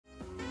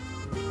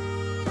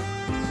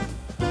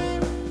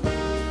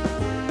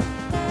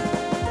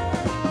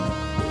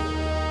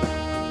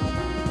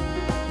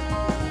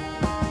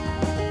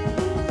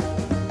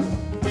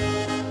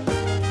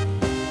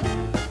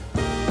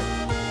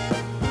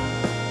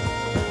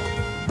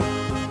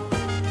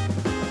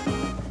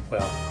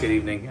Good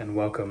evening and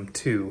welcome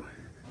to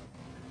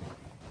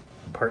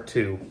part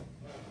 2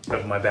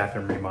 of my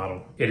bathroom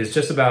remodel. It is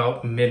just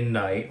about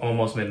midnight,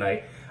 almost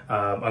midnight.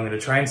 I'm going to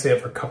try and stay up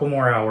for a couple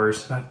more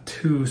hours, not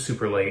too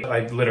super late.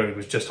 I literally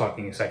was just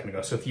talking a second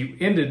ago. So if you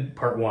ended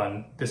part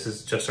 1, this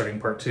is just starting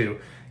part 2.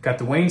 Got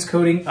the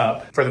wainscoting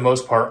up for the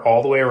most part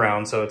all the way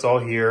around. So it's all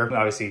here.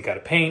 Obviously you got to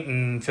paint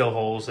and fill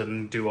holes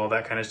and do all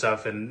that kind of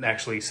stuff and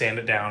actually sand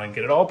it down and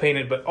get it all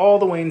painted. But all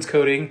the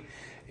wainscoting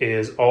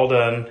is all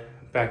done,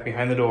 back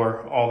behind the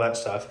door, all that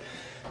stuff.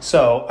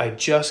 So I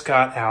just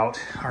got out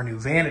our new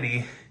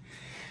vanity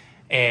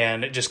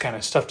and just kind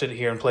of stuffed it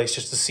here in place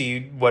just to see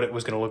what it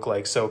was going to look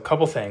like. So a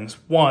couple things.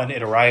 One,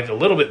 it arrived a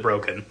little bit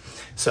broken.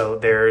 So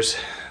there's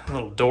a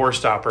little door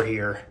stopper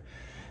here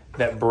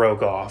that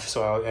broke off.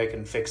 So I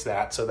can fix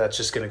that. So that's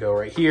just going to go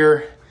right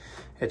here.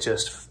 It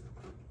just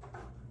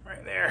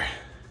right there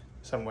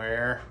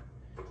somewhere.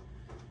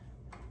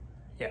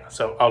 Yeah,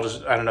 so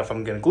I don't know if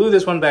I'm going to glue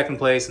this one back in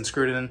place and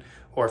screw it in,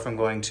 or if I'm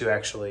going to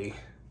actually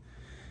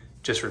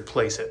just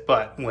replace it.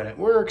 But when it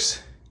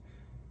works,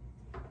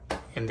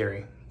 in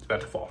theory, it's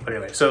about to fall. But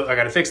anyway, so I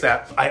got to fix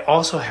that. I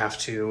also have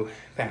to,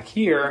 back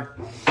here,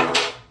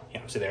 yeah,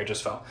 see there, it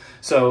just fell.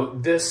 So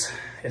this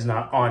is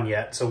not on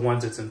yet. So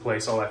once it's in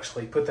place, I'll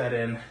actually put that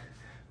in.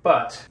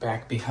 But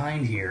back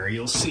behind here,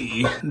 you'll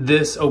see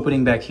this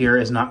opening back here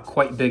is not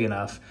quite big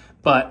enough,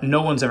 but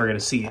no one's ever gonna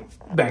see it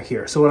back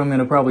here. So what I'm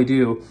gonna probably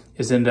do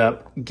is end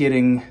up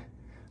getting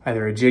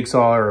either a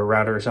jigsaw or a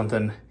router or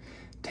something,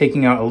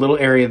 taking out a little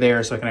area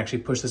there so I can actually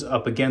push this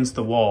up against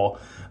the wall,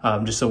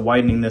 just so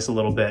widening this a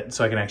little bit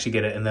so I can actually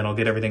get it, and then I'll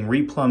get everything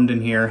replumbed in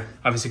here.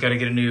 Obviously gotta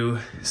get a new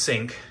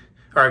sink,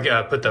 or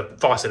put the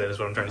faucet in is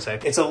what I'm trying to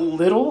say. It's a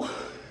little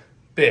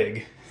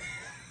big,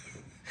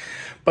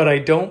 but I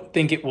don't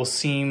think it will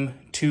seem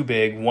too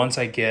big once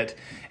I get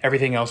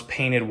everything else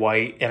painted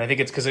white. And I think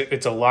it's because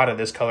it's a lot of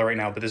this color right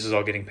now, but this is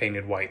all getting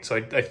painted white. So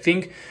I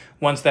think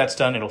once that's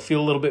done, it'll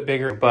feel a little bit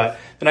bigger. But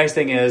the nice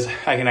thing is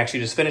I can actually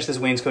just finish this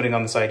wainscoting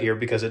on the side here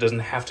because it doesn't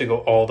have to go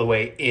all the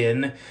way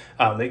in.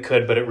 It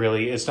could, but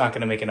it's not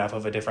going to make enough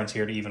of a difference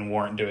here to even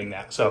warrant doing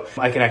that. So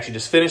I can actually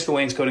just finish the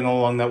wainscoting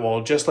all along that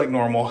wall just like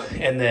normal.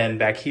 And then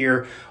back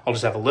here, I'll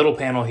just have a little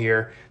panel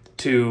here,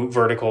 2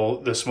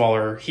 vertical, the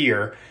smaller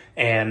here.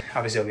 And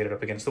obviously I'll get it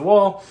up against the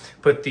wall,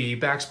 put the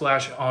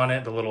backsplash on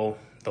it, the little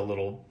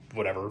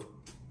whatever,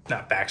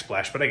 not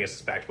backsplash, but I guess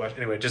it's backsplash.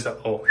 Anyway, just that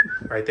little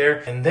right there.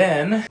 And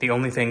then the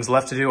only things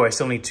left to do, I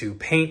still need to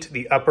paint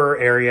the upper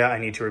area. I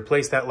need to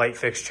replace that light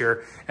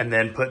fixture and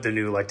then put the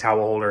new like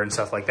towel holder and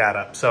stuff like that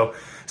up. So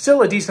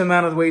still a decent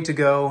amount of the way to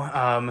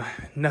go.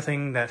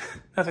 Nothing that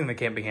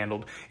can't be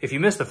handled. If you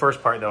missed the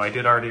first part though, I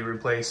did already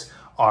replace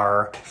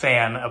our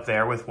fan up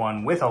there with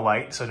one with a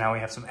light. So now we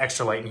have some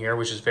extra light in here,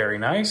 which is very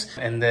nice.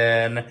 And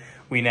then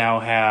we now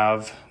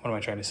have, what am I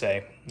trying to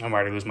say? I'm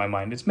already losing my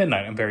mind. It's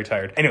midnight, I'm very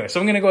tired. Anyway, so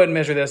I'm gonna go ahead and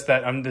measure this.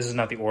 This is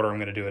not the order I'm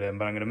gonna do it in,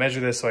 but I'm gonna measure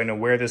this so I know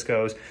where this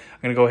goes. I'm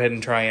gonna go ahead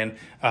and try and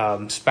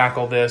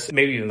spackle this,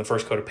 maybe even the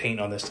first coat of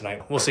paint on this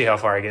tonight. We'll see how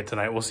far I get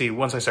tonight. We'll see.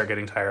 Once I start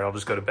getting tired, I'll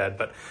just go to bed.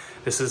 But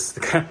this is the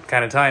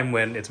kind of time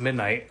when it's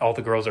midnight, all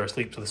the girls are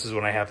asleep, so this is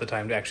when I have the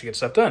time to actually get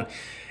stuff done.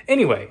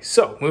 Anyway,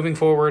 so moving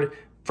forward,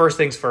 first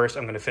things first,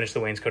 I'm gonna finish the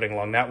wainscoting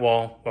along that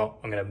wall. Well,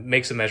 I'm gonna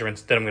make some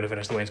measurements, then I'm gonna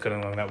finish the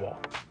wainscoting along that wall.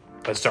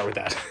 Let's start with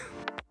that.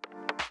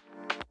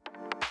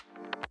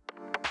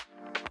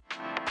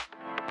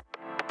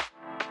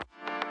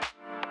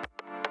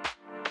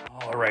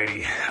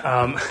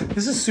 Alrighty,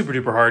 this is super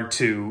duper hard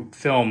to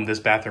film this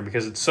bathroom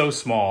because it's so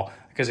small.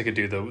 I guess I could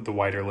do the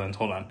wider lens.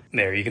 Hold on.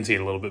 There, you can see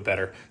it a little bit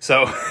better.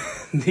 So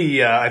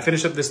I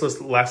finished up this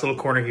last little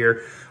corner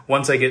here.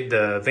 Once I get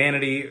the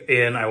vanity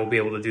in, I will be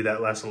able to do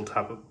that last little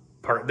top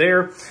part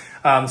there.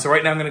 So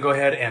right now I'm gonna go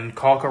ahead and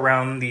caulk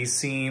around these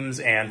seams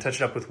and touch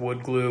it up with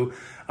wood glue,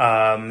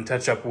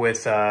 touch up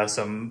with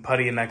some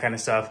putty and that kind of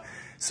stuff.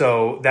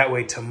 So that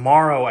way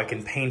tomorrow I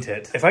can paint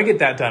it. If I get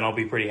that done, I'll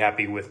be pretty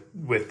happy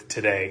with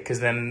today, because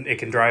then it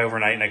can dry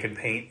overnight and I can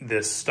paint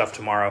this stuff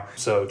tomorrow.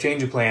 So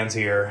change of plans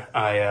here.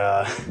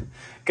 I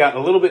got a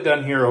little bit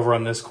done here over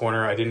on this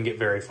corner. I didn't get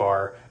very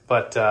far,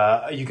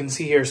 but you can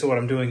see here, so what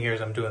I'm doing here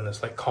is I'm doing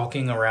this like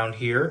caulking around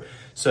here.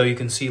 So you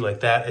can see like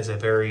that is a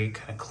very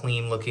kind of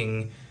clean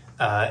looking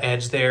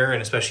edge there,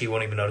 and especially you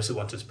won't even notice it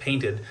once it's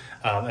painted,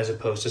 as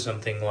opposed to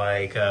something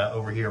like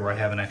over here where I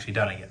haven't actually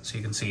done it yet. So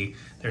you can see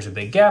there's a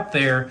big gap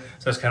there.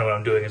 So that's kind of what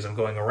I'm doing, is I'm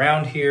going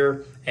around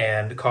here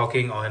and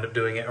caulking. I'll end up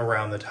doing it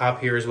around the top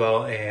here as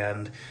well.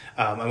 And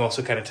I'm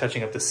also kind of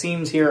touching up the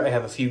seams here. I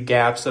have a few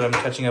gaps that I'm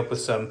touching up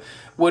with some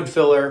wood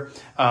filler.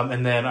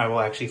 And then I will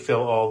actually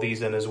fill all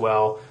these in as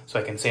well so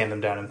I can sand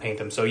them down and paint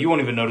them. So you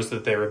won't even notice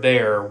that they're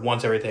there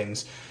once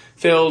everything's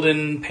filled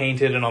and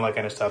painted and all that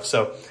kind of stuff.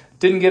 So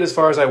didn't get as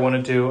far as I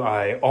wanted to.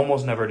 I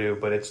almost never do,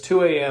 but it's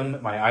 2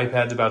 a.m. My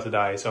iPad's about to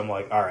die. So I'm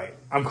like, all right,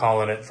 I'm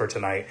calling it for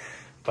tonight.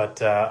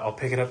 But I'll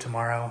pick it up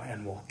tomorrow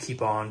and we'll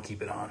keep on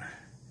keeping on.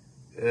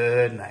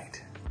 Good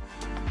night.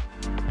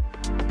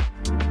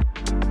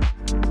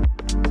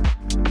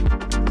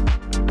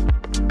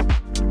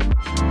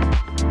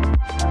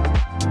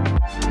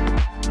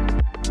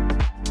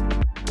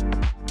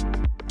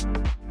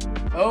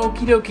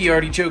 Okie dokie,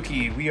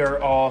 artichoke. We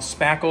are all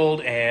spackled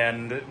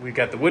and we've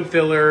got the wood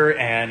filler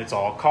and it's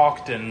all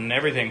caulked and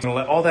everything. I'm gonna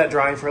let all that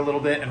dry for a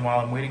little bit, and while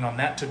I'm waiting on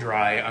that to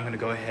dry, I'm gonna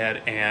go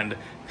ahead and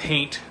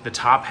paint the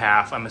top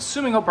half. I'm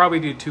assuming I'll probably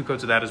do 2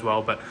 coats of that as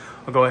well, but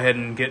I'll go ahead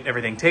and get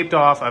everything taped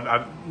off.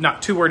 I'm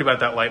not too worried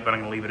about that light, but I'm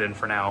gonna leave it in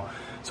for now.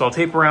 So I'll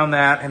tape around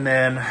that and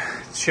then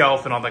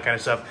shelf and all that kind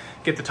of stuff.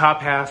 Get the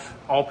top half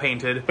all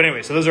painted. But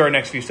anyway, so those are our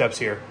next few steps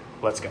here.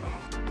 Let's go.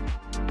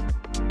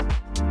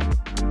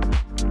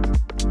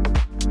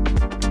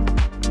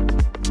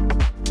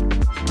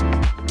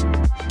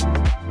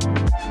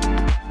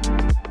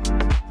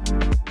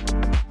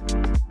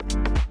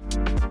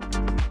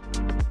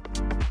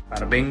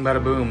 Bada bing,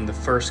 bada boom. The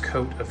first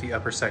coat of the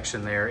upper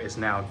section there is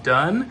now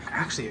done.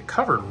 Actually, it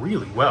covered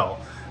really well.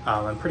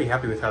 I'm pretty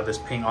happy with how this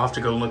paint, I'll have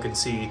to go look and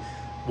see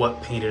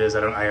what paint it is.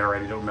 I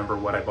already don't remember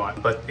what I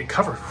bought, but it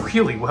covered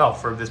really well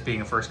for this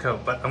being a first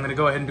coat. But I'm gonna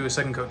go ahead and do a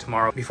second coat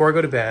tomorrow. Before I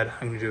go to bed,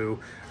 I'm gonna do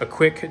a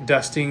quick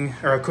dusting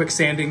or a quick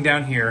sanding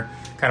down here,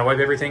 kind of wipe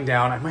everything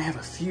down. I might have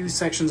a few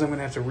sections I'm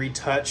gonna have to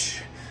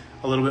retouch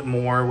a little bit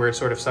more where it's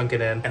sort of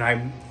sunken in. And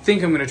I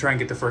think I'm gonna try and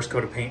get the first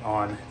coat of paint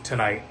on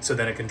tonight so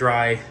then it can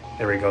dry.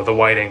 There we go. The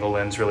wide angle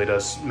lens really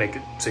does make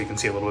it so you can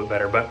see a little bit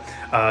better.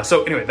 But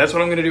so anyway, that's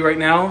what I'm gonna do right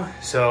now.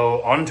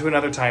 So on to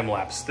another time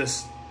lapse.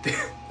 This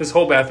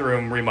whole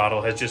bathroom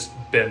remodel has just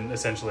been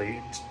essentially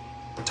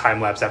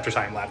time lapse after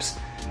time lapse.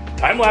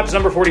 Time lapse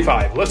number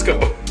 45. Let's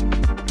go.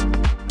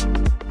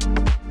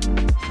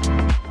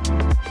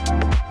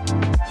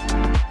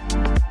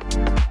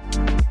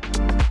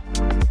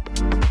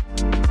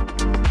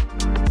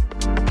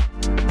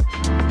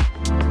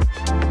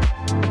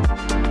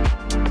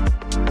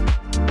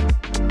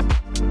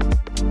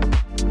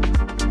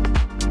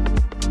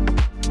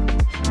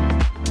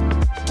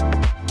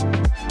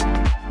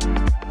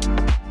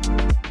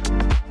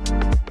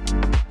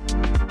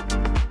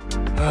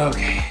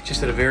 Okay,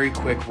 just did a very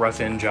quick rough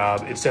in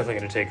job. It's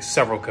definitely gonna take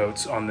several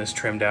coats on this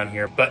trim down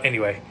here. But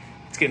anyway,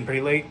 it's getting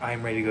pretty late.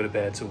 I'm ready to go to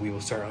bed, so we will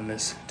start on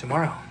this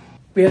tomorrow.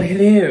 Well,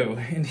 hello,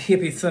 and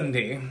happy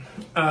Sunday.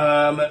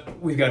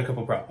 We've got a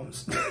couple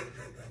problems.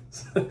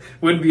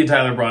 Wouldn't be a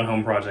Tyler Braun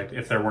home project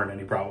if there weren't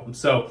any problems.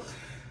 So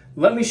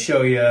let me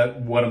show you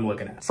what I'm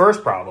looking at.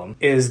 First problem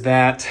is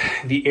that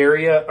the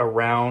area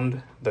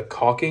around the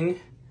caulking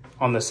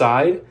on the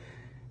side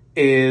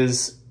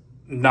is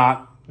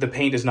not, the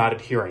paint is not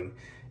adhering.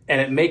 And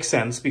it makes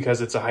sense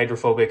because it's a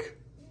hydrophobic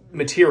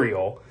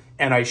material,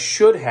 and I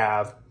should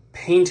have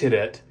painted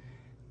it,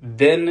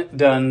 then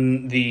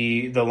done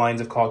the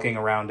lines of caulking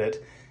around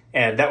it,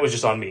 and that was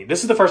just on me.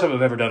 This is the first time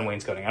I've ever done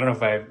wainscoting. I don't know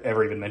if I've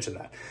ever even mentioned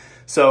that.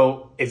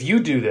 So if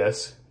you do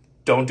this,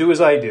 don't do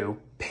as I do,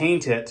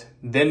 paint it,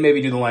 then maybe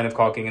do the line of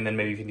caulking, and then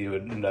maybe you can do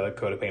another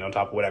coat of paint on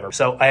top or whatever.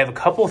 So I have a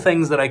couple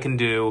things that I can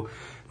do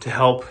to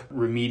help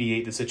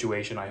remediate the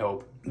situation, I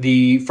hope.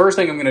 The first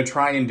thing I'm gonna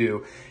try and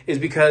do is,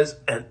 because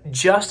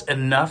just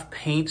enough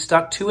paint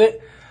stuck to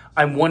it,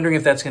 I'm wondering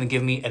if that's gonna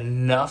give me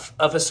enough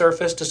of a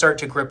surface to start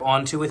to grip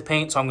onto with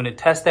paint. So I'm gonna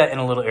test that in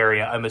a little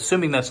area. I'm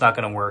assuming that's not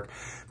gonna work,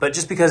 but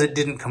just because it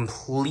didn't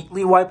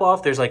completely wipe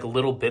off, there's like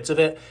little bits of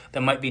it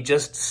that might be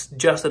just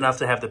enough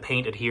to have the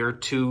paint adhere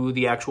to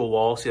the actual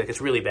wall. See, like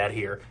it's really bad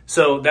here.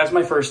 So that's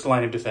my first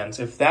line of defense.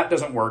 If that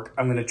doesn't work,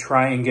 I'm gonna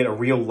try and get a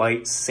real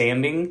light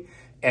sanding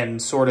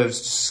and sort of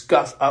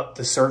scuff up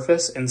the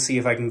surface and see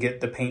if I can get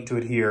the paint to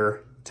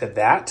adhere to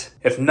that.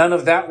 If none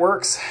of that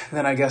works,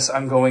 then I guess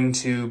I'm going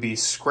to be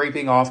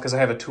scraping off, because I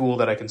have a tool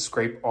that I can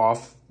scrape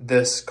off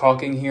this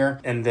caulking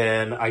here, and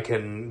then I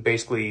can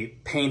basically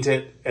paint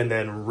it and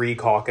then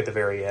re-caulk at the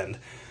very end.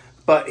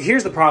 But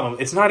here's the problem.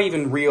 It's not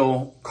even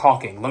real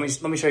caulking. Let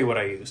me show you what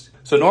I used.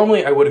 So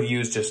normally I would have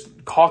used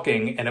just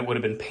caulking, and it would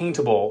have been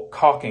paintable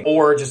caulking,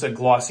 or just a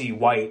glossy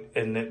white,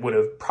 and it would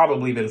have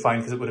probably been fine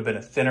because it would have been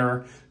a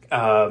thinner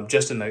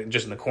just in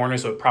the corner,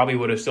 so it probably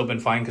would have still been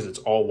fine because it's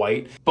all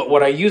white. But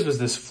what I used was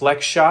this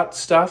Flex Shot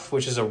stuff,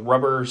 which is a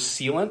rubber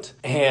sealant.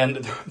 And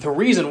the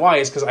reason why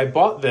is because I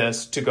bought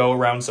this to go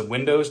around some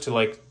windows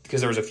to because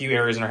there was a few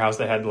areas in our house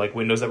that had like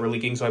windows that were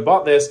leaking. So I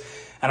bought this,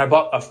 and I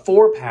bought a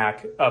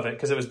 4-pack of it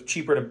because it was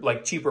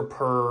cheaper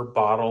per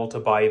bottle to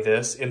buy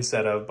this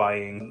instead of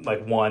buying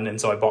like one. And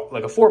so I bought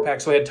like a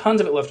 4-pack. So I had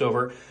tons of it left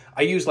over.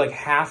 I used like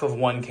half of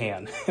one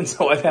can. And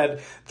so I've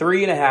had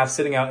 3.5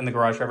 sitting out in the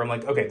garage forever. I'm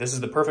like, okay, this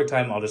is the perfect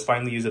time. I'll just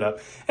finally use it up.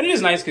 And it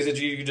is nice because it's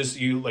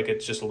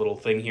just a little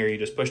thing here. You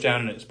just push down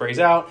and it sprays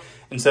out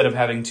instead of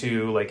having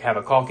to like have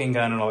a caulking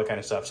gun and all that kind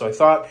of stuff. So I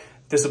thought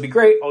this will be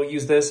great. I'll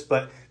use this.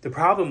 But the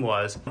problem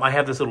was I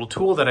have this little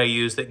tool that I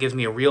use that gives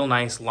me a real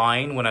nice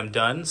line when I'm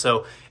done.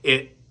 So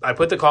I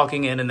put the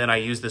caulking in, and then I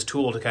use this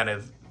tool to kind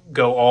of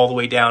go all the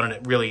way down, and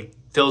it really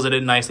fills it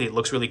in nicely. It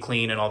looks really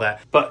clean and all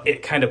that, but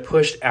it kind of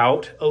pushed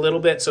out a little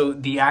bit. So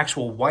the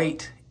actual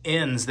white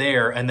ends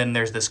there, and then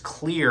there's this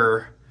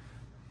clear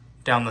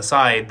down the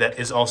side that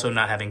is also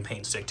not having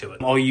paint stick to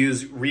it. I'll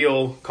use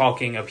real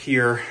caulking up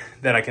here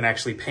that I can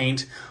actually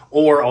paint,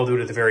 or I'll do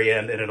it at the very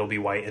end and it'll be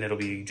white and it'll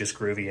be just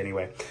groovy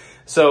anyway.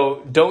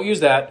 So don't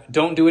use that.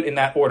 Don't do it in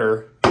that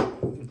order.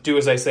 do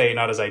as I say,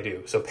 not as I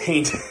do. So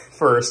paint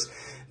first,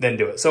 then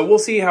do it. So we'll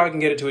see how I can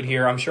get it to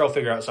adhere. I'm sure I'll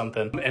figure out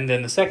something. And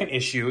then the second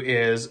issue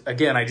is,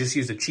 again, I just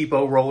used a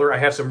cheapo roller. I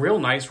have some real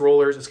nice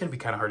rollers. It's gonna be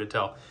kind of hard to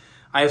tell.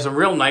 I have some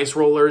real nice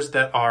rollers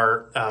that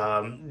are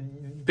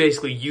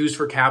basically used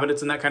for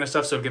cabinets and that kind of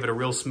stuff, so give it a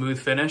real smooth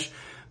finish.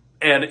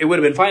 And it would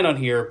have been fine on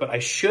here, but I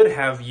should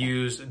have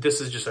used,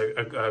 this is just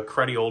a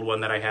cruddy old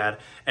one that I had,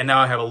 and now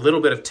I have a little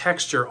bit of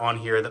texture on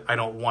here that I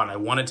don't want. I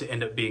want it to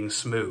end up being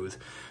smooth.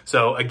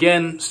 So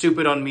again,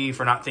 stupid on me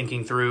for not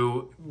thinking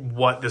through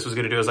what this was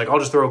gonna do. I was like, I'll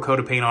just throw a coat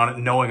of paint on it,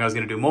 knowing I was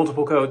gonna do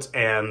multiple coats,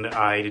 and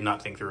I did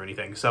not think through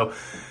anything. So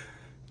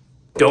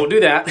don't do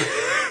that.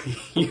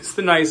 Use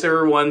the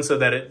nicer one so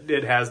that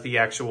it has the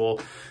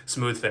actual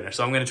smooth finish.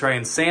 So I'm gonna try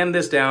and sand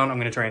this down. I'm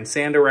gonna try and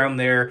sand around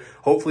there.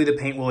 Hopefully the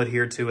paint will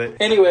adhere to it.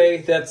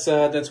 Anyway, that's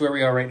where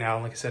we are right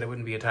now. Like I said, it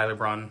wouldn't be a Tyler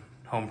Braun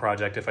home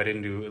project if I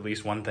didn't do at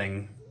least one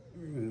thing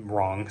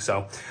wrong.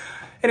 So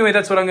anyway,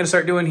 that's what I'm gonna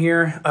start doing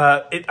here.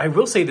 I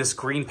will say this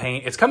green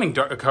paint, it's coming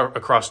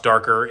across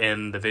darker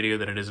in the video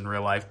than it is in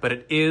real life, but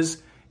it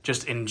is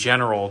just in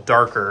general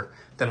darker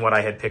than what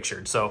I had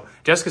pictured. So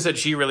Jessica said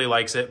she really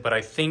likes it, but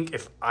I think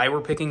if I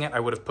were picking it,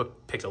 I would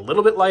have picked a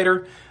little bit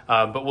lighter,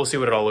 but we'll see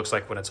what it all looks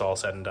like when it's all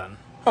said and done.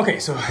 Okay,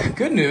 so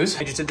good news.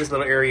 I just did this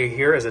little area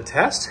here as a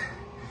test,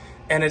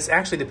 and it's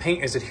actually, the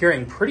paint is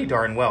adhering pretty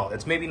darn well.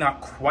 It's maybe not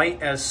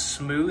quite as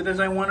smooth as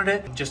I wanted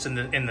it, just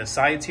in the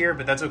sides here,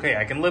 but that's okay.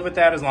 I can live with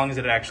that as long as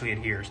it actually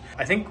adheres.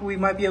 I think we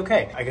might be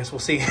okay. I guess we'll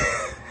see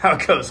how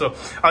it goes. So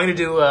I'm gonna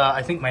do,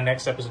 I think my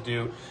next step is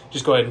to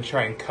just go ahead and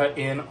try and cut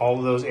in all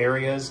of those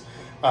areas,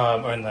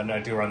 and then I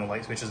do run the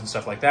light switches and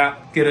stuff like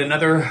that. Get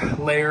another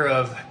layer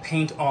of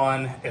paint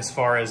on as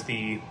far as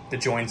the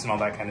joints and all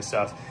that kind of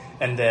stuff.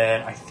 And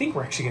then I think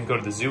we're actually gonna go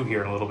to the zoo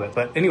here in a little bit.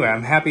 But anyway,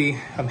 I'm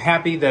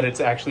happy that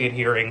it's actually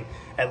adhering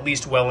at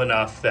least well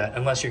enough that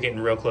unless you're getting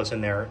real close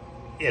in there,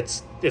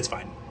 it's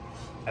fine.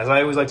 As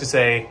I always like to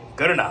say,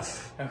 good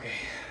enough. Okay,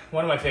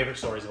 one of my favorite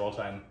stories of all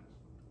time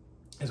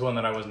is one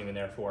that I wasn't even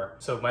there for.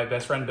 So my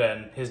best friend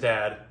Ben, his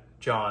dad,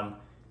 John,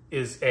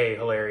 is A,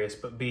 hilarious,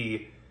 but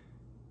B,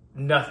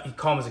 nothing,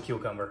 calm as a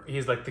cucumber.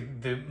 He's like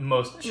the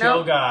most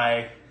chill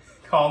guy.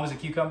 Calm as a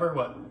cucumber,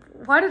 what?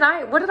 What did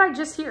I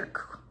just hear?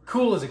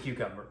 Cool as a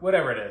cucumber,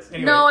 whatever it is.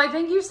 Anyway. No, I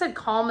think you said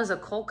calm as a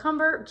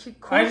cucumber.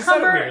 I just said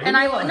it weird. And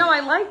I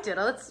liked it.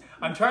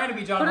 I'm trying to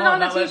be John Hall,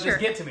 not let this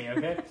get to me,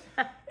 okay?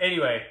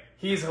 Anyway,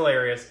 he's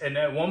hilarious. And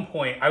at one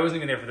point, I wasn't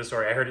even there for the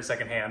story. I heard it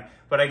secondhand.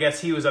 But I guess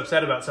he was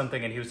upset about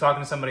something, and he was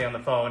talking to somebody on the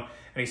phone,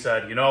 and he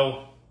said, you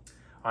know,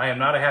 I am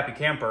not a happy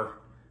camper.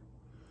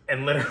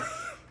 And literally,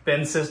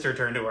 Ben's sister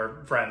turned to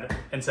her friend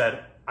and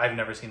said, I've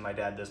never seen my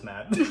dad this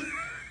mad.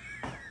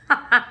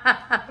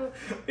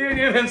 You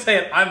hear him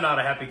saying, I'm not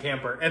a happy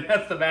camper, and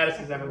that's the maddest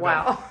he's ever been.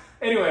 Wow.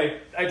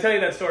 Anyway, I tell you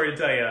that story to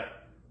tell you,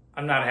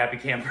 I'm not a happy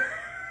camper.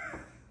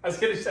 I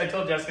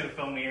told Jessica to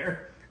film me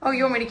here. Oh,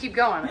 you want me to keep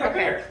going?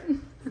 Okay.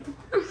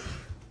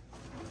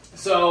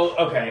 So,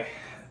 okay.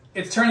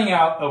 It's turning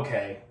out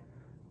okay,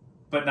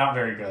 but not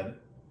very good.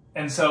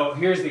 And so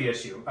here's the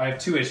issue. I have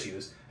two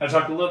issues. I've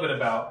talked a little bit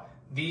about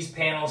these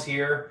panels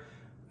here.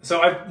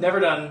 So I've never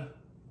done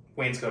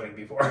wainscoting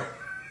before.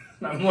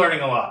 I'm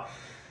learning a lot.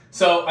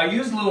 So I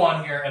used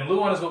Luan here, and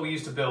Luan is what we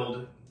used to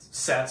build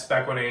sets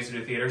back when I used to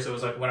do theater. So it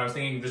was like when I was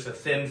thinking just a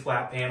thin,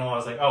 flat panel, I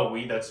was like, oh,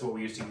 that's what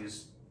we used to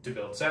use to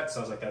build sets.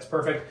 So I was like, that's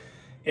perfect.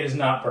 It is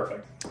not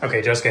perfect.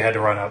 Okay, Jessica had to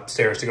run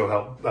upstairs to go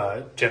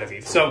help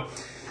Genevieve. So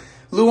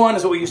Luan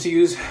is what we used to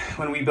use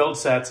when we build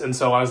sets, and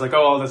so I was like,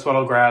 oh, that's what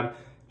I'll grab.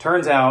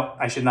 Turns out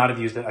I should not have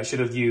used it. I should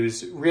have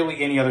used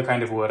really any other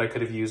kind of wood. I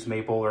could have used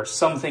maple or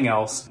something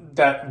else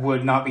that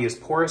would not be as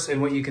porous.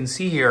 And what you can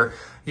see here,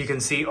 you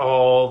can see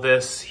all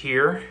this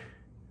here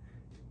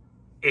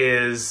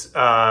is,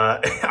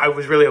 I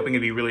was really hoping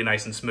it'd be really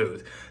nice and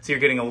smooth. So you're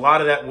getting a lot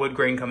of that wood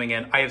grain coming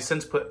in. I have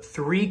since put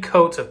 3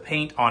 coats of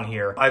paint on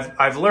here.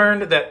 I've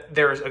learned that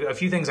there's a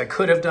few things I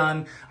could have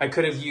done. I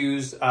could have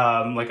used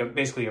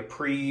basically a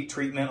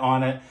pre-treatment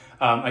on it.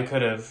 I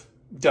could have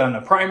done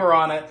a primer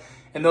on it,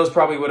 and those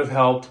probably would have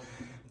helped,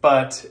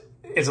 but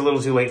it's a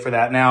little too late for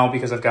that now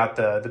because I've got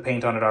the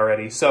paint on it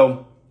already.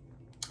 So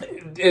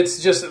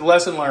it's just a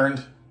lesson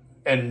learned,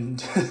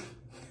 and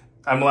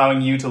I'm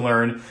allowing you to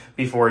learn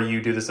before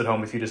you do this at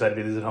home. If you decide to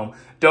do this at home,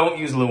 don't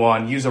use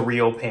Luan, use a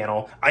real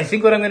panel. I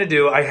think what I'm gonna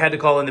do, I had to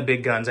call in the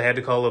big guns. I had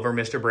to call over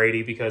Mr.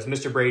 Brady because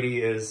Mr.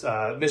 Brady is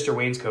Mr.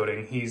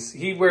 Wainscoting.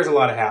 He wears a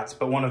lot of hats,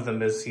 but one of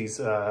them is he's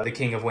the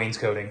king of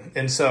wainscoting.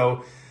 And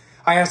so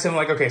I asked him,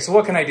 like, okay, so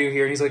what can I do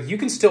here? And he's like, you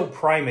can still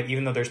prime it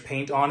even though there's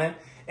paint on it.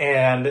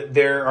 And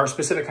there are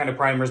specific kind of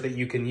primers that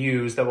you can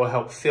use that will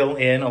help fill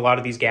in a lot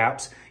of these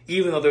gaps,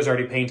 even though there's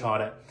already paint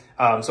on it.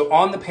 So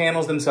on the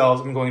panels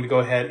themselves, I'm going to go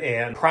ahead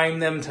and prime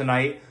them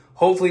tonight.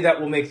 Hopefully that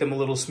will make them a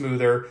little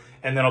smoother.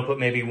 And then I'll put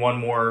maybe one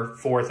more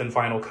 4th and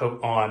final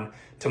coat on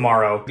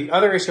tomorrow. The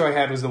other issue I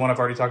had was the one I've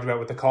already talked about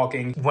with the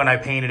caulking. When I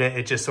painted it,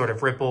 it just sort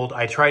of rippled.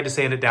 I tried to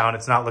sand it down.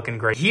 It's not looking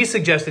great. He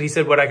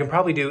said what I can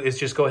probably do is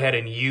just go ahead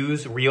and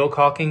use real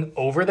caulking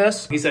over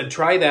this. He said,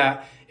 try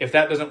that. If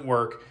that doesn't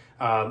work,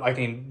 I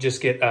can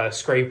just get a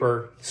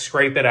scraper,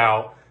 scrape it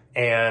out,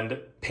 and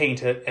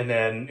paint it, and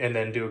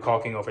then do a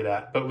caulking over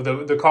that. But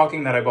the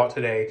caulking that I bought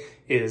today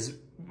is,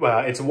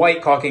 it's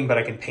white caulking, but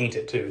I can paint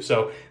it too.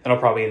 So then I'll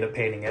probably end up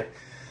painting it.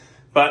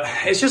 But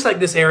it's just like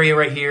this area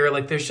right here,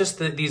 like there's just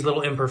these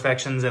little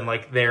imperfections, and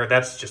like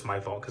that's just my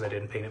fault because I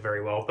didn't paint it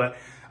very well. But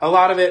a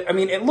lot of it, I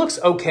mean, it looks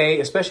okay,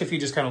 especially if you're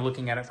just kind of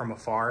looking at it from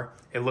afar.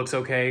 It looks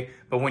okay.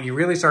 But when you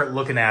really start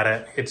looking at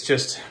it, it's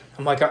just,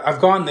 I'm like, I've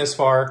gone this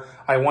far.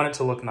 I want it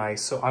to look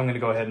nice. So I'm going to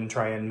go ahead and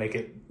try and make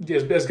it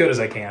as good as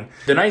I can.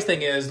 The nice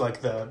thing is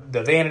like the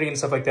vanity and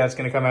stuff like that's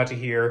going to come out to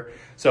here.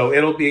 So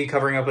it'll be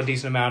covering up a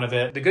decent amount of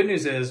it. The good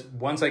news is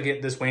once I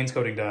get this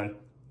wainscoting done,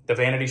 the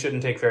vanity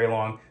shouldn't take very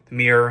long. The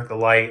mirror, the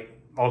light,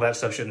 all that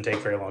stuff shouldn't take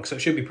very long. So it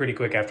should be pretty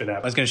quick after that.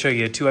 I was going to show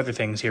you two other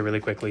things here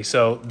really quickly.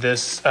 So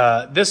this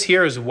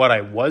here is what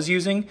I was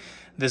using.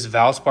 This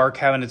Valspar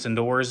cabinets and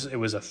doors. It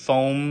was a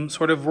foam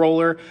sort of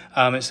roller.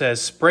 It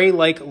says spray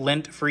like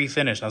lint free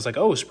finish. And I was like,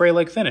 oh, spray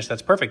like finish.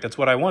 That's perfect. That's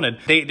what I wanted.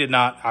 They did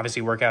not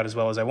obviously work out as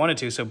well as I wanted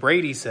to. So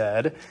Brady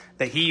said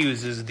that he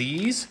uses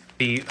these.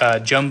 The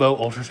Jumbo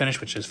Ultra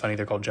Finish, which is funny,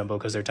 they're called Jumbo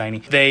because they're tiny.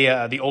 They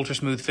the Ultra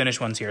Smooth Finish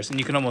ones here. And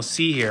you can almost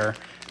see here,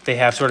 they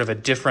have sort of a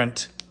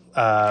different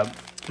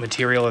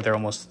material.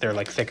 They're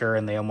like thicker,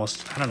 and they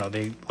almost, I don't know,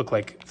 they look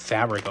like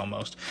fabric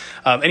almost.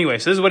 Anyway,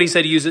 so this is what he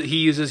said he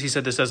uses. He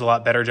said this does a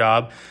lot better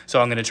job. So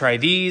I'm going to try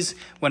these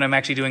when I'm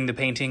actually doing the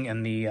painting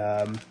and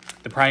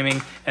the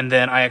priming. And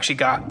then I actually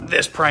got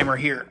this primer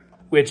here,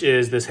 which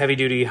is this heavy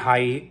duty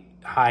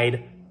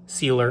hide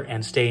sealer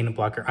and stain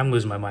blocker. I'm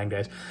losing my mind,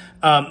 guys.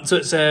 So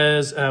it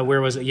says, where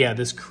was it? Yeah,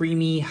 this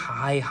creamy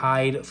high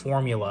hide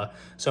formula.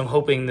 So I'm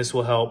hoping this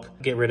will help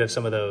get rid of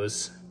some of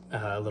those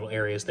little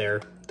areas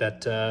there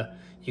that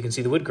you can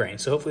see the wood grain.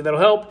 So hopefully that'll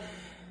help.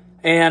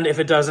 And if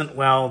it doesn't,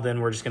 well,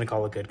 then we're just going to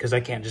call it good because I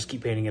can't just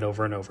keep painting it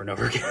over and over and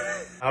over again.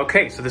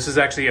 Okay, so this is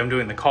actually, I'm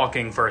doing the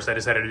caulking first. I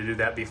decided to do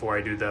that before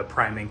I do the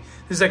priming.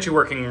 This is actually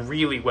working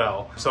really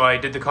well. So I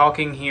did the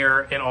caulking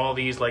here in all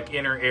these like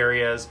inner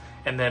areas.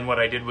 And then what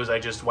I did was I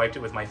just wiped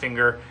it with my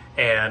finger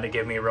and it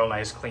gave me a real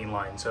nice clean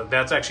line. So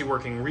that's actually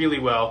working really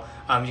well.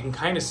 You can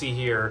kind of see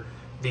here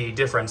the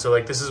difference. So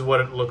like this is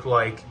what it looked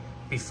like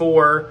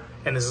before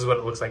and this is what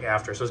it looks like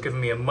after. So it's giving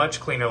me a much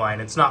cleaner line.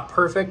 It's not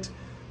perfect,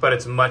 but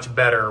it's much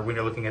better when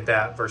you're looking at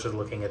that versus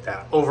looking at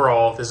that.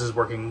 Overall, this is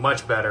working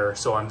much better,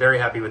 so I'm very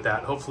happy with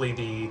that. Hopefully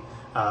the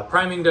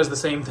priming does the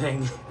same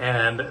thing,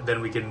 and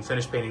then we can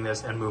finish painting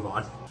this and move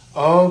on.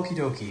 Okie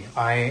dokie,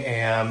 I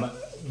am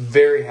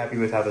very happy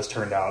with how this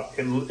turned out.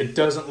 It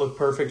doesn't look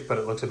perfect, but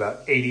it looks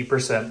about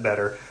 80%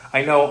 better.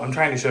 I know I'm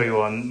trying to show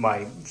you on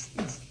my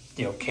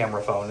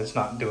camera phone. It's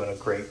not doing a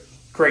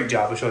great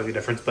job of showing the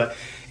difference, but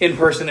in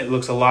person it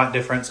looks a lot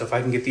different. So if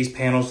I can get these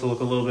panels to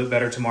look a little bit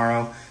better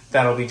tomorrow,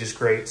 that'll be just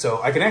great.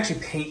 So I can actually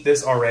paint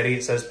this already.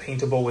 It says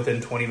paintable within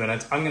 20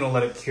 minutes. I'm gonna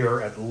let it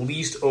cure at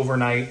least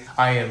overnight.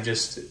 I am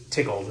just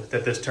tickled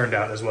that this turned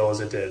out as well as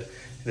it did.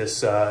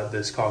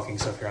 This caulking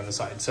stuff here on the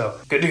side. So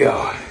good to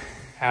go.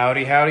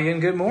 Howdy, howdy,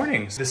 and good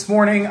morning. This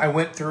morning I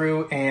went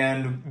through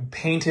and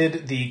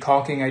painted the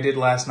caulking I did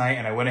last night,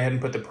 and I went ahead and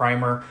put the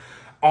primer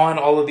on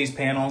all of these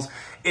panels.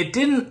 It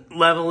didn't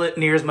level it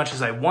near as much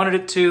as I wanted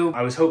it to.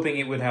 I was hoping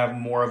it would have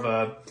more of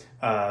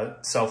a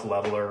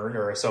self-leveler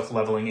or a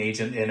self-leveling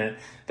agent in it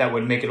that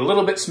would make it a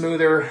little bit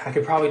smoother. I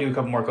could probably do a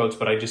couple more coats,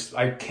 but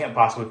I can't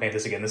possibly paint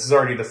this again. This is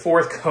already the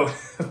fourth coat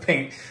of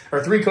paint,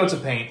 or 3 coats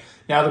of paint.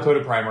 Now the coat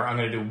of primer. I'm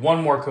gonna do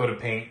 1 more coat of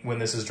paint when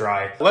this is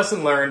dry.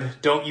 Lesson learned,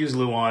 don't use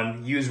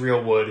Luan, use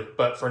real wood,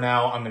 but for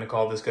now I'm gonna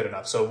call this good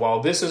enough. So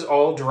while this is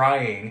all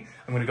drying,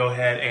 I'm gonna go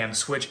ahead and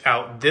switch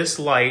out this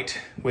light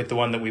with the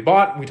one that we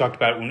bought. We talked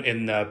about it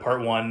in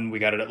part 1, we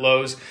got it at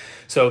Lowe's.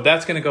 So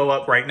that's gonna go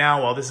up right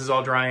now while this is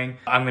all drying.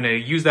 I'm gonna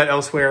use that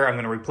elsewhere, I'm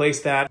gonna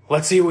replace that.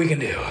 Let's see what we can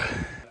do.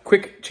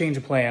 Quick change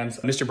of plans.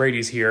 Mr.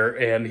 Brady's here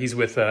and he's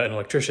with an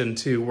electrician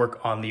to work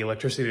on the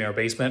electricity in our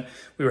basement.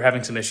 We were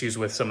having some issues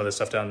with some of the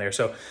stuff down there.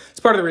 So it's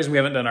part of the reason we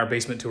haven't done our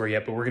basement tour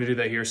yet, but we're gonna do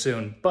that here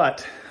soon.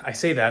 But I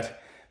say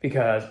that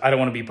because I don't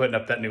wanna be putting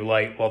up that new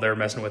light while they're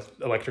messing with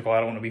electrical. I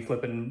don't wanna be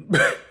flipping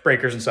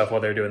breakers and stuff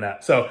while they're doing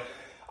that. So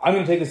I'm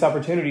gonna take this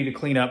opportunity to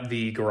clean up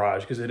the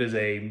garage because it is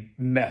a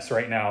mess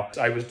right now.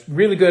 I was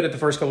really good at the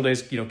first couple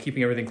days,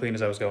 keeping everything clean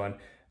as I was going.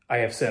 I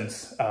have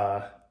since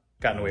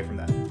gotten away from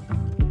that.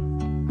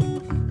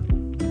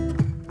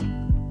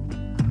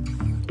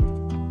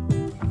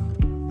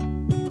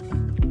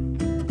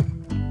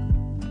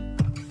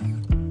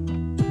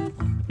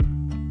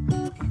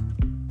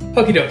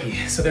 Okie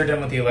dokie, so they're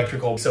done with the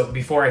electrical. So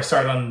before I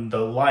start on the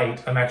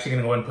light, I'm actually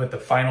gonna go and put the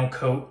final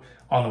coat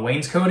on the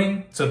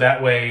wainscoting. So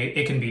that way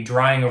it can be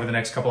drying over the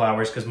next couple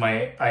hours because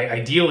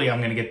ideally I'm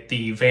gonna get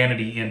the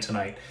vanity in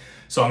tonight.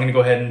 So I'm gonna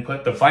go ahead and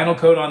put the final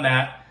coat on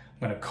that.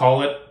 I'm gonna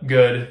call it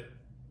good.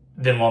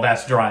 Then while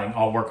that's drying,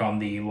 I'll work on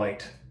the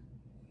light.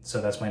 So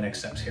that's my next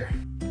steps here.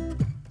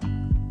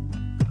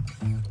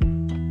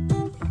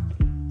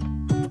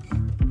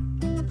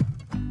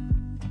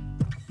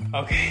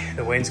 Okay,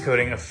 the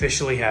wainscoting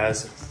officially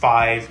has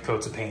 5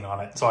 coats of paint on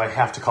it, so I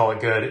have to call it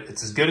good.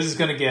 It's as good as it's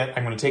gonna get.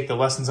 I'm gonna take the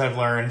lessons I've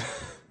learned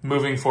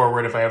moving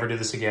forward if I ever do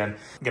this again.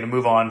 I'm gonna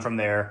move on from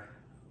there.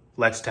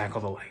 Let's tackle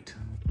the light.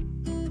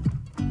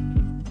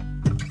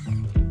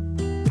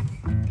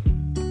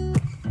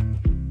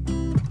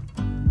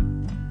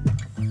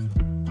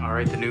 All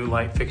right, the new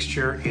light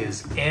fixture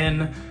is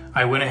in.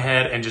 I went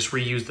ahead and just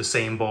reused the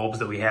same bulbs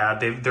that we had.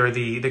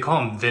 They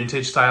call them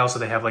vintage style, so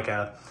they have like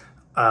a,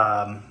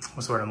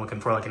 what's the word I'm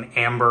looking for? Like an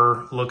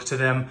amber look to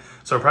them.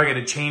 So I'm probably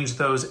gonna change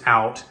those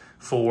out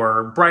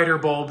for brighter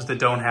bulbs that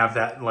don't have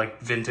that like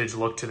vintage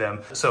look to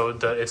them. So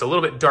it's a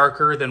little bit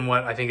darker than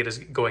what I think it is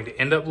going to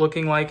end up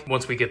looking like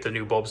once we get the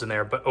new bulbs in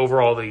there. But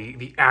overall,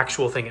 the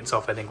actual thing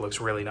itself, I think looks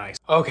really nice.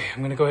 Okay,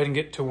 I'm gonna go ahead and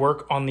get to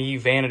work on the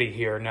vanity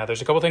here. Now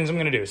there's a couple things I'm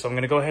gonna do. So I'm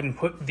gonna go ahead and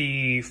put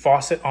the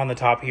faucet on the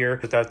top here,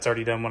 but that's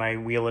already done when I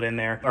wheel it in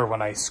there, or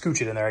when I scooch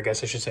it in there, I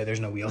guess I should say.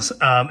 There's no wheels.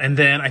 And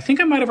then I think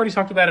I might've already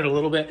talked about it a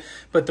little bit,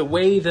 but the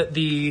way that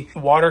the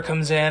water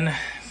comes in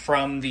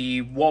from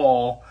the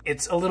wall,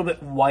 it's a little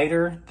bit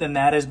wider than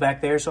that is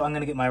back there. So I'm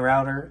gonna get my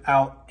router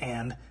out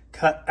and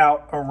cut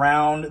out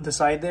around the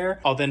side there.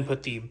 I'll then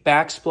put the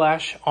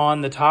backsplash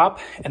on the top,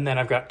 and then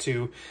I've got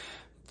to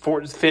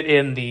fit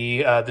in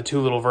the 2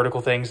 little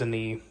vertical things in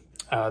the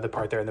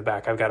part there in the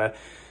back. I've gotta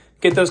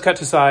get those cut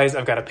to size,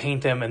 I've gotta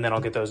paint them, and then I'll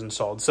get those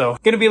installed. So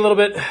gonna be a little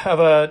bit of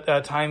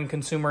a time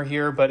consumer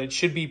here, but it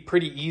should be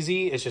pretty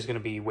easy. It's just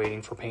gonna be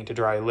waiting for paint to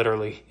dry,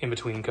 literally in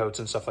between coats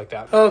and stuff like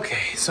that.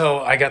 Okay,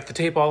 so I got the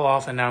tape all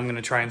off, and now I'm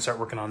gonna try and start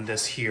working on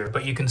this here.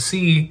 But you can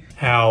see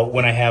how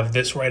when I have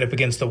this right up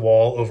against the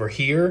wall over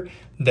here,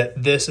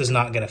 that this is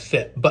not gonna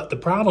fit. But the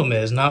problem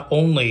is, not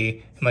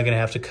only am I gonna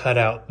have to cut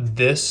out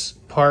this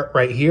part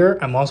right here,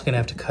 I'm also gonna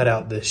have to cut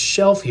out this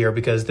shelf here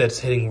because that's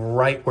hitting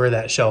right where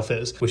that shelf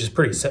is, which is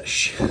pretty,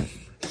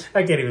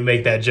 I can't even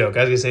make that joke.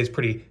 I was gonna say it's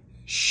pretty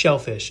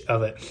shelfish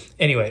of it.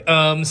 Anyway,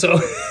 so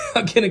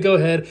I'm gonna go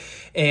ahead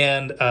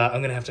and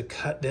I'm gonna have to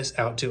cut this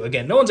out too.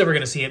 Again, no one's ever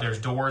gonna see it. There's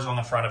doors on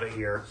the front of it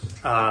here.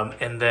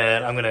 And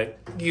then I'm gonna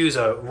use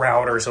a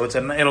router, so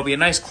it'll be a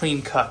nice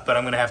clean cut, but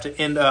I'm gonna have to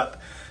end up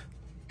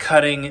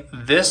cutting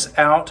this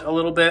out a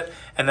little bit,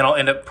 and then I'll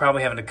end up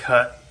probably having to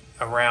cut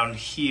around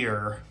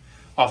here.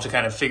 I'll have to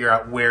kind of figure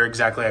out where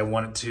exactly I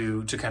want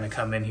it to kind of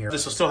come in here.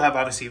 This will still have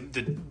obviously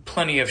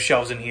plenty of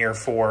shelves in here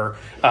for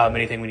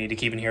anything we need to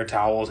keep in here,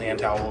 towels, hand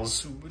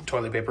towels,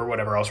 toilet paper,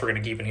 whatever else we're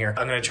gonna keep in here.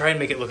 I'm gonna try and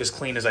make it look as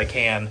clean as I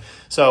can.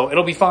 So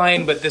it'll be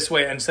fine, but this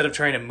way, instead of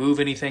trying to move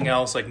anything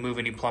else, like move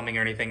any plumbing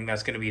or anything,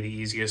 that's gonna be the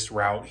easiest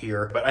route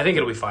here. But I think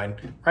it'll be fine,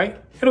 right?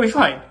 It'll be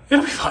fine,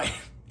 it'll be fine.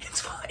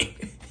 It's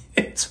fine,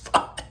 it's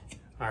fine.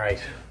 All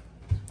right,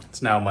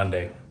 it's now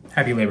Monday.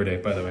 Happy Labor Day,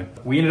 by the way.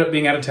 We ended up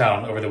being out of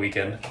town over the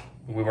weekend.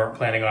 We weren't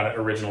planning on it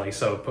originally,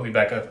 so it put me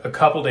back a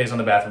couple days on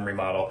the bathroom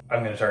remodel.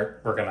 I'm gonna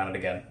start working on it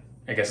again.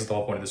 I guess it's the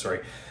whole point of the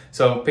story.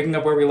 So picking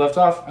up where we left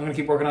off, I'm gonna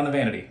keep working on the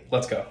vanity.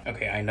 Let's go.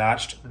 Okay, I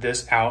notched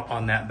this out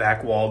on that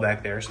back wall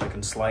back there, so I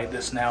can slide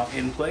this now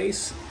in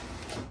place.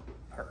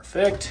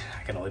 Perfect.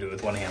 I can only do it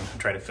with one hand. I'm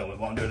trying to film it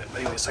while I'm doing it.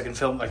 But anyways, I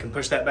can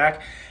push that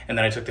back. And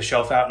then I took the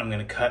shelf out, and I'm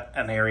gonna cut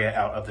an area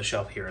out of the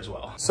shelf here as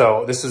well.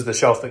 So this is the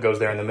shelf that goes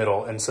there in the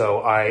middle. And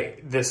so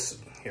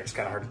here, it's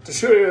kind of hard to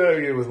show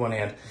you with one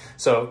hand.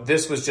 So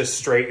this was just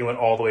straight. It went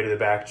all the way to the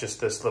back,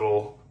 just this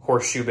little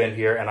horseshoe bend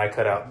here. And I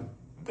cut out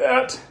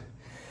that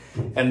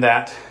and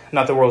that.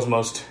 Not the world's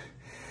most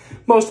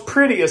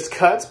prettiest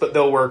cuts, but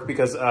they'll work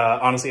because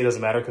honestly, it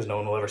doesn't matter because no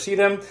one will ever see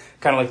them.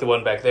 Kind of like the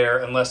one back there,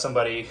 unless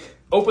somebody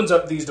opens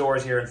up these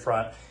doors here in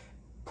front,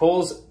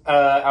 pulls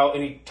out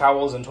any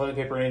towels and toilet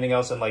paper or anything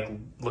else, and like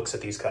looks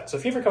at these cuts. So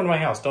if you ever come to my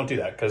house, don't do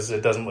that because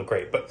it doesn't look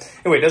great. But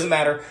anyway, it doesn't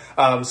matter.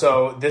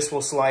 So this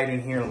will slide in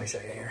here. Let me show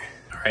you here.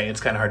 All right, it's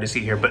kind of hard to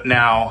see here, but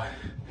now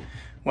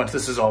once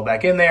this is all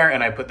back in there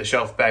and I put the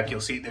shelf back, you'll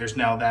see there's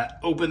now that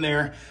open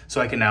there. So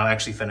I can now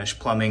actually finish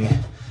plumbing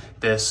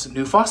this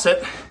new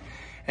faucet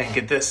and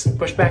get this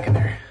pushed back in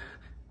there.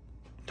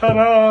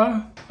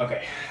 Ta-da!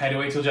 Okay, I had to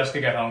wait till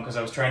Jessica got home because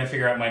I was trying to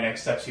figure out my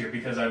next steps here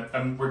because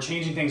we're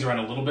changing things around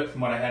a little bit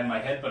from what I had in my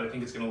head, but I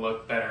think it's gonna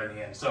look better in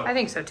the end. So I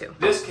think so too.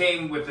 This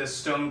came with this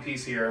stone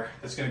piece here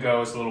that's gonna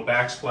go as a little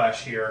backsplash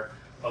here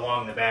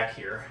along the back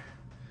here.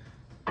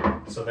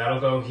 So that'll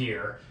go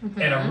here.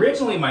 Mm-hmm. And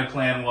originally my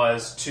plan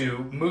was to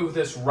move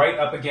this right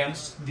up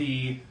against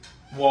the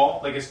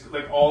wall, like it's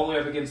like all the way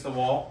up against the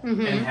wall,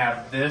 mm-hmm. and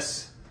have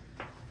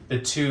the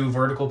 2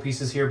 vertical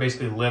pieces here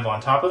basically live on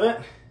top of it.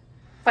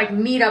 Like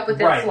meet up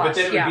with it right, flush. But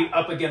then it would be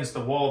up against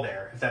the wall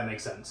there, if that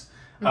makes sense.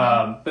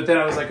 Mm-hmm. But then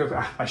I was like,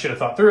 okay, I should have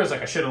thought through. I was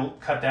like, I should have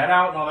cut that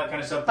out and all that kind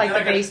of stuff. Like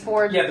the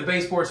baseboard? Yeah, the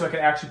baseboard, so I could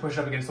actually push it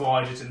up against the wall.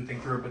 I just didn't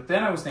think through it. But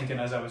then I was thinking,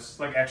 as I was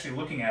like actually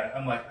looking at it,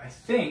 I'm like, I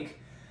think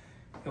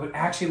it would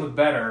actually look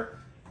better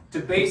to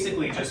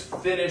basically just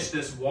finish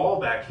this wall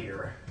back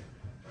here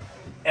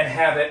and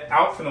have it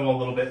out from the wall a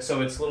little bit,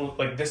 so it's a little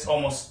like this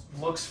almost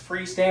looks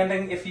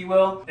freestanding, if you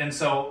will. And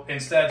so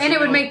instead, and it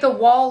would make the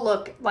wall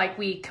look like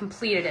we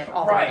completed it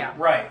all the way out.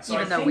 Right. So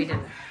even though we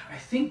didn't. I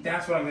think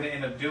that's what I'm going to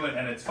end up doing,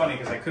 and it's funny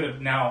because I could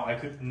have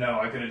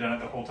done it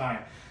the whole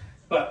time.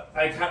 But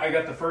I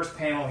got the first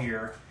panel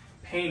here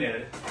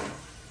painted,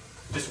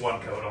 just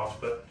one coat off,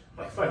 but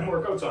like 5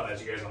 more coats on,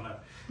 as you guys all know.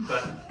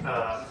 But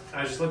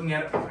I was just looking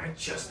at it. I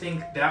just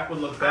think that would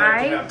look better.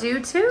 I do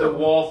too. The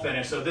wall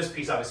finish. So this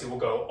piece obviously will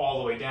go all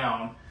the way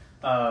down.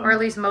 Or at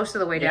least most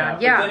of the way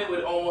down. Yeah. But then it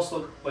would almost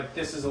look like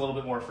this is a little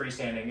bit more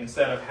freestanding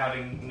instead of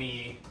having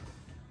me,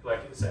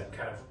 like I said,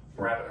 kind of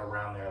wrap it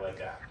around there like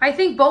that. I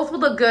think both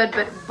would look good,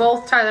 but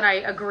both Tyler and I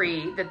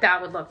agree that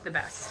that would look the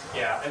best.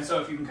 Yeah, and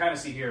so if you can kind of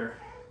see here,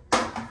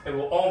 it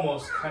will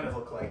almost kind of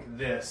look like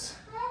this.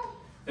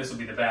 This will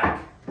be the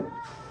back,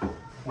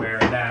 where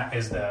that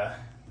is the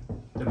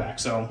back.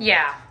 So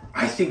yeah,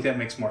 I think that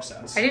makes more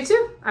sense. I do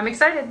too. I'm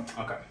excited.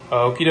 Okay.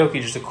 Okie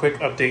dokie, just a quick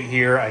update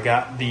here. I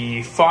got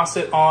the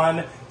faucet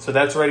on, so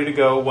that's ready to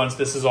go. Once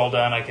this is all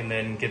done, I can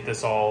then get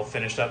this all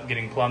finished up,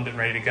 getting plumbed and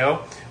ready to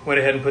go. Went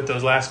ahead and put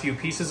those last few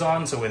pieces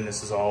on, so when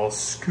this is all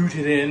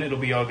scooted in, it'll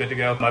be all good to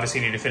go.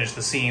 Obviously, I need to finish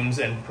the seams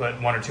and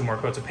put 1 or 2 more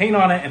coats of paint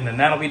on it, and then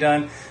that'll be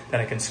done. Then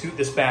I can scoot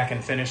this back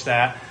and finish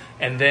that.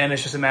 And then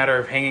it's just a matter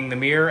of hanging the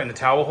mirror and the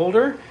towel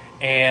holder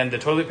and the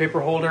toilet paper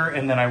holder,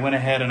 and then I went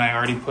ahead and I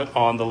already put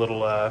on the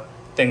little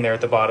thing there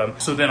at the bottom.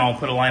 So then I'll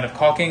put a line of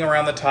caulking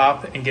around the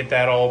top and get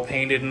that all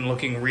painted and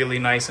looking really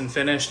nice and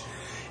finished.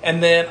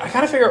 And then I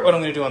gotta figure out what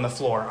I'm gonna do on the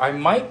floor. I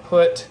might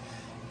put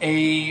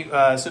a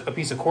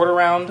piece of quarter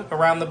round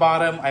around the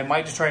bottom. I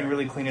might just try and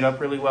really clean it up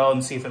really well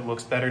and see if it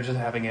looks better just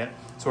having it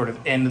sort of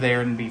end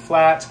there and be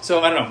flat. So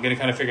I don't know, I'm gonna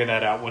kind of figure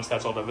that out once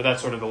that's all done, but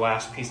that's sort of the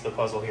last piece of the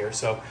puzzle here.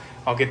 So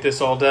I'll get this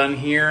all done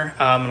here,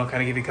 and I'll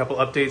kind of give you a couple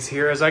updates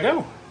here as I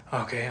go.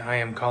 Okay, I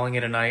am calling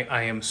it a night.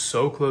 I am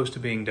so close to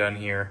being done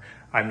here.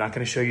 I'm not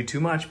going to show you too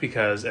much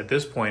because at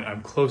this point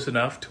I'm close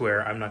enough to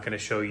where I'm not going to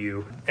show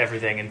you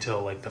everything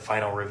until like the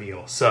final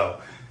reveal. So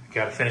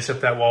got to finish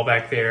up that wall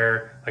back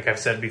there. Like I've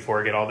said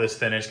before, get all this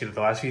finished, get the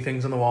last few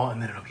things on the wall,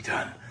 and then it'll be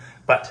done.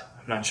 But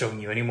I'm not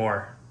showing you any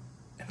more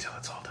until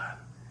it's all done.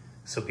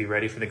 So be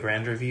ready for the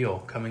grand reveal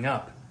coming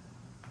up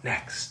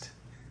next.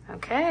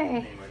 Okay. Are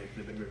you ready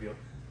for the big reveal?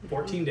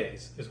 14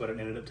 days is what it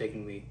ended up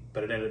taking me,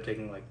 but it ended up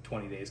taking like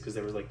 20 days because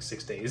there was like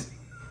 6 days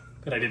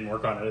that I didn't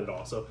work on it at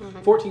all. So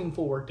 14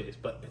 full work days,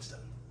 but it's done.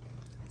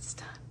 It's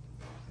done.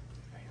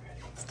 Are you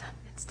ready? It's done.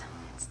 It's done.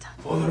 It's done.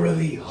 For the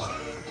reveal.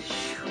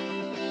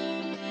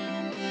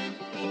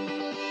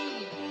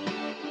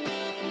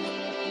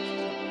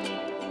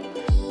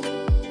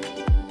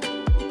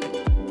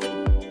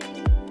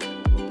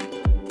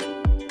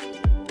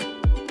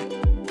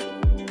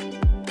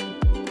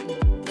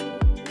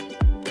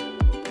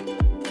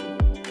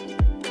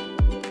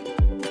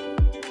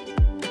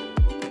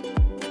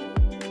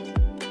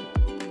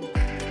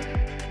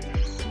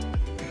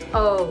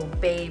 Oh,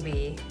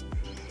 baby.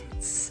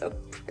 It's so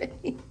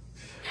pretty.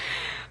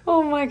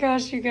 Oh my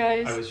gosh, you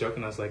guys. I was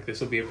joking. I was like, this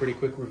will be a pretty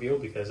quick reveal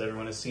because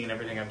everyone has seen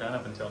everything I've done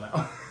up until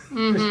now.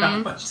 There's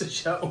not much to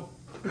show.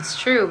 It's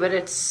true, but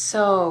it's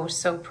so,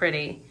 so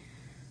pretty.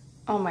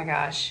 Oh my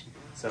gosh.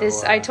 So,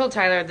 I told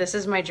Tyler, this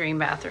is my dream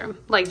bathroom.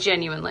 Like,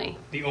 genuinely.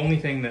 The only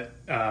thing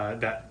that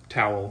that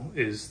towel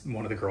is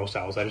one of the girls'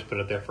 towels. I just put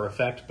it there for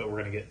effect, but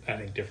we're going to get, I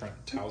think, different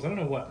towels. I don't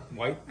know what.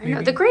 White, maybe? I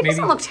know. The gray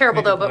doesn't look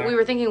terrible, though, black. but we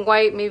were thinking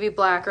white, maybe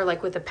black, or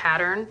like with a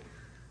pattern.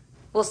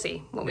 We'll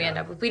see what we end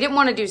up with. We didn't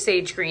want to do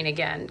sage green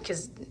again,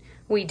 because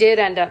we did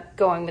end up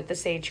going with the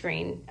sage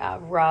green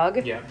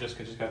rug. Yeah, just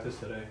got this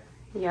today.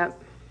 Yep.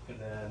 And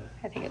then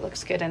I think it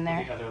looks good in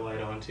there. the other light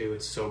on, too.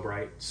 It's so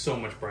bright. So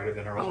much brighter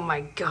than our Oh own.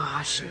 my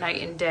gosh,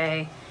 night and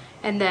day.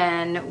 And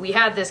then we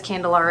had this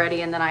candle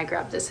already, and then I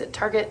grabbed this at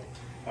Target.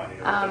 Oh, I need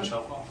to rip that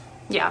shelf off.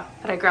 Yeah,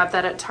 but I grabbed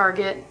that at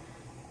Target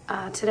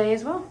today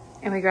as well.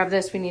 And we grabbed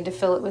this. We need to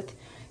fill it with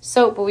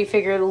soap, but we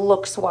figured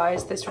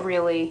looks-wise, this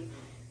really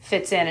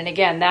fits in. And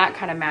again, that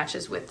kind of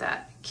matches with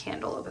that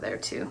candle over there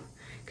too.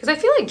 Because I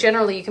feel like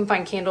generally you can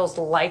find candles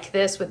like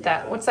this with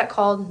that, what's that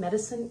called?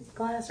 Medicine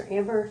glass or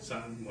amber?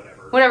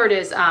 Whatever. Whatever it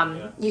is,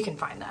 you can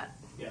find that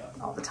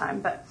all the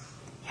time. But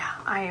yeah,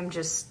 I am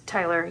just,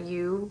 Tyler,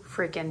 you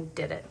freaking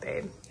did it,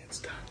 babe. It's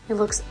done. It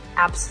looks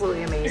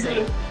absolutely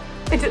amazing.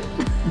 It did.